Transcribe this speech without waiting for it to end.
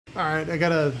All right, I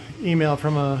got an email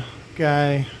from a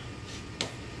guy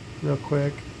real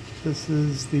quick. This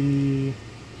is the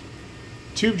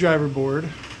TubeDriver board.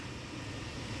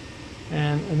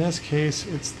 And in this case,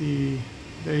 it's the,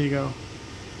 there you go.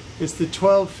 It's the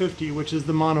 1250, which is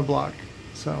the monoblock.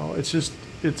 So it's just,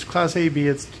 it's class AB,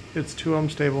 it's 2 ohm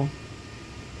stable.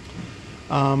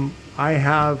 I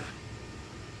have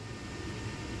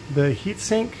the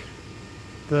heatsink,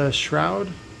 the Shroud,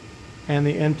 and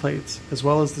the end plates, as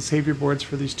well as the savior boards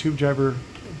for these TubeDriver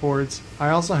boards. I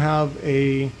also have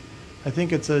a, I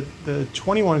think it's the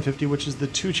 2150, which is the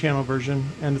 2-channel version,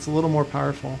 and it's a little more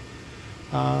powerful,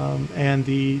 and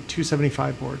the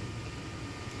 275 board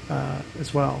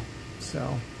as well.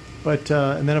 So, but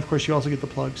and then of course you also get the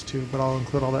plugs too, but I'll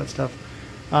include all that stuff.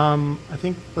 I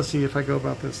think, let's see if I go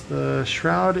about this. The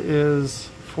Shroud is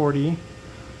 40,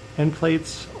 end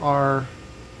plates are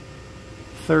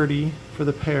 30 for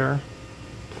the pair,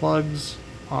 plugs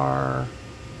are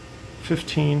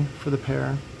 15 for the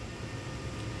pair.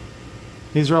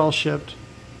 These are all shipped.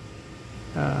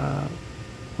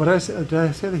 What did I say? Did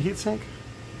I say the heatsink?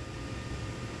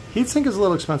 Heatsink is a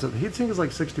little expensive. The heatsink is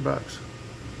like 60 bucks.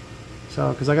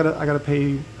 So, because I gotta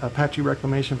pay Apache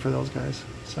Reclamation for those guys.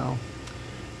 So,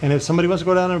 and if somebody wants to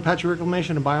go down to Apache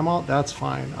Reclamation and buy them all, that's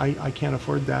fine. I can't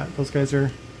afford that. Those guys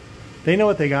are, they know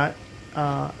what they got.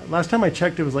 Last time I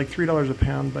checked, it was like $3 a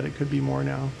pound, but it could be more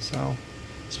now. So,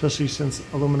 especially since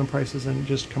aluminum prices and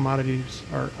just commodities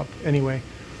are up anyway.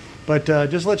 But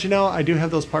just to let you know, I do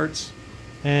have those parts,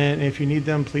 and if you need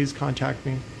them, please contact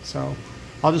me. So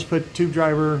I'll just put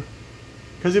TubeDriver,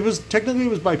 because it was technically it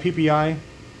was by PPI,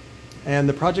 and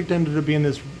the project ended up being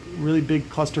this really big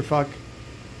clusterfuck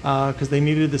because they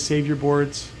needed the savior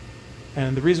boards,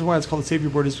 and the reason why it's called the savior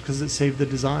board is because it saved the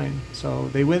design. So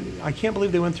they went, I can't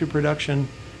believe they went through production,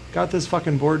 got this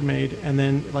fucking board made, and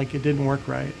then like it didn't work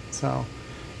right. So,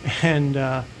 and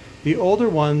the older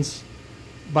ones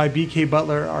by BK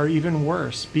Butler are even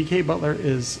worse. BK Butler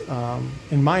is,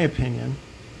 in my opinion,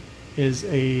 is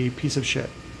a piece of shit.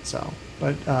 So,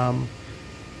 but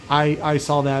I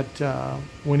saw that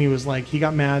when he was like, he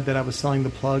got mad that I was selling the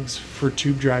plugs for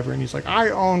TubeDriver, and he's like, I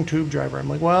own TubeDriver. I'm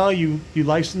like, well, you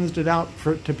licensed it out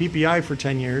to PPI for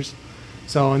 10 years,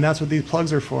 so, and that's what these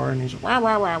plugs are for. And he's like, rah,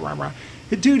 rah, rah, rah, rah.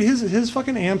 Dude, his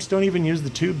fucking amps don't even use the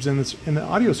tubes in the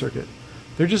audio circuit.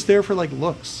 They're just there for like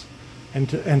looks and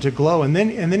to glow, and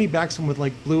then he backs them with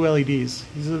like blue LEDs.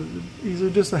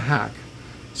 He's just a hack.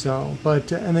 So,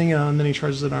 but and then and then he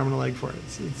charges an arm and a leg for it.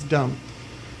 It's dumb.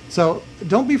 So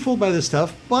don't be fooled by this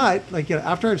stuff. But like,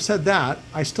 after I've said that,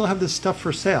 I still have this stuff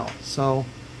for sale. So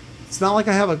it's not like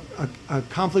I have a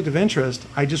conflict of interest.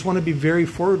 I just want to be very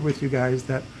forward with you guys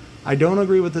that I don't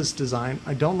agree with this design.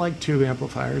 I don't like tube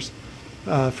amplifiers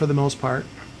for the most part.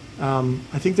 I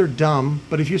think they're dumb,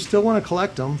 but if you still want to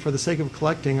collect them for the sake of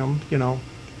collecting them, you know,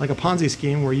 like a Ponzi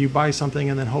scheme where you buy something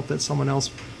and then hope that someone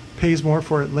else pays more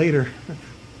for it later,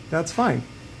 that's fine.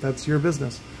 That's your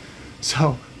business.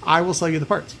 So I will sell you the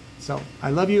parts. So I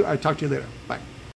love you. I'll talk to you later. Bye.